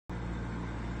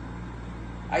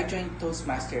I joined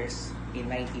Toastmasters in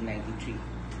 1993.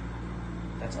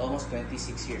 That's almost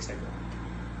 26 years ago.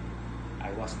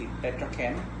 I was with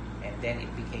Petrochem, and then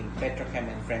it became Petrochem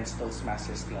and Friends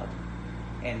Toastmasters Club.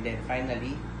 And then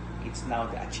finally, it's now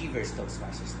the Achievers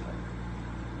Toastmasters Club.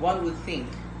 One would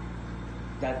think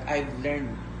that I've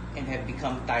learned and have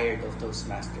become tired of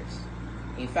Toastmasters.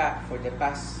 In fact, for the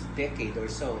past decade or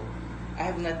so, I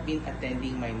have not been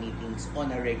attending my meetings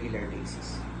on a regular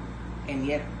basis. And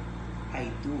yet, I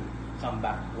do come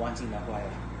back once in a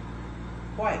while.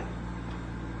 Why?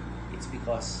 It's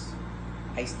because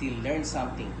I still learn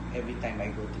something every time I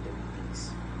go to the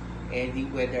meetings.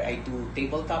 And whether I do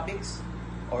table topics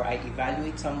or I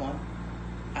evaluate someone,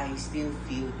 I still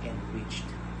feel enriched.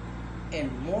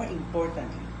 And more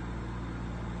importantly,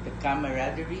 the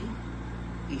camaraderie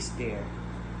is there.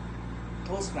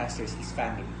 Toastmasters is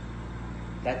family.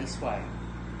 That is why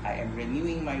I am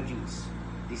renewing my dues.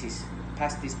 This is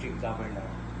past District Governor,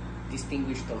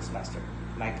 Distinguished Toastmaster,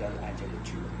 Michael Angelo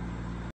Chua.